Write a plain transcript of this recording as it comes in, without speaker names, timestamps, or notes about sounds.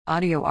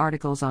Audio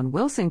articles on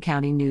Wilson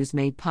County News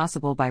made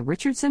possible by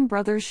Richardson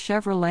Brothers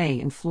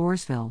Chevrolet in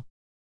Floresville.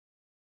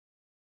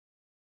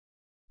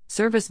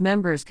 Service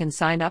members can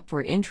sign up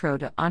for Intro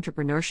to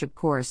Entrepreneurship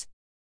course.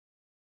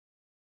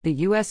 The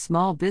U.S.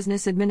 Small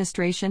Business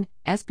Administration,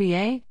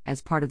 SBA,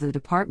 as part of the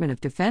Department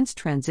of Defense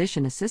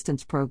Transition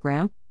Assistance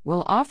Program,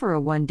 will offer a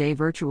one-day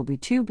virtual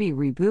B2B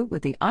reboot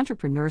with the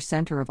Entrepreneur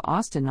Center of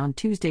Austin on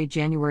Tuesday,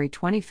 January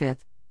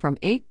 25th, from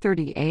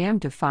 8:30 a.m.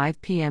 to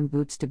 5 p.m.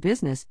 Boots to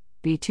Business,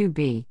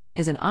 B2B,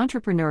 is an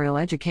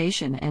entrepreneurial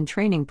education and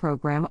training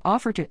program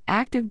offered to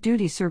active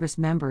duty service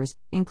members,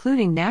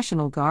 including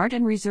National Guard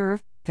and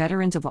Reserve,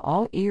 veterans of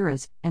all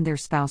eras, and their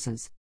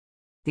spouses.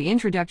 The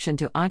Introduction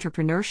to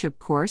Entrepreneurship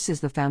course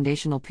is the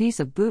foundational piece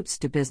of Boots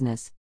to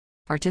Business.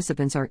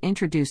 Participants are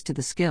introduced to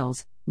the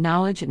skills,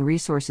 knowledge, and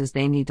resources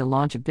they need to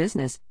launch a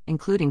business,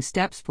 including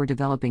steps for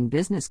developing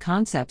business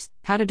concepts,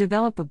 how to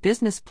develop a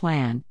business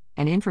plan,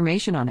 and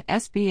information on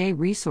SBA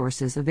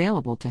resources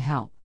available to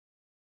help.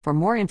 For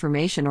more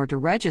information or to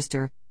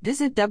register,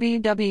 visit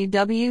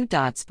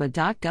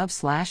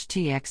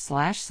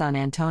www.sba.gov/tx/San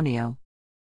Antonio.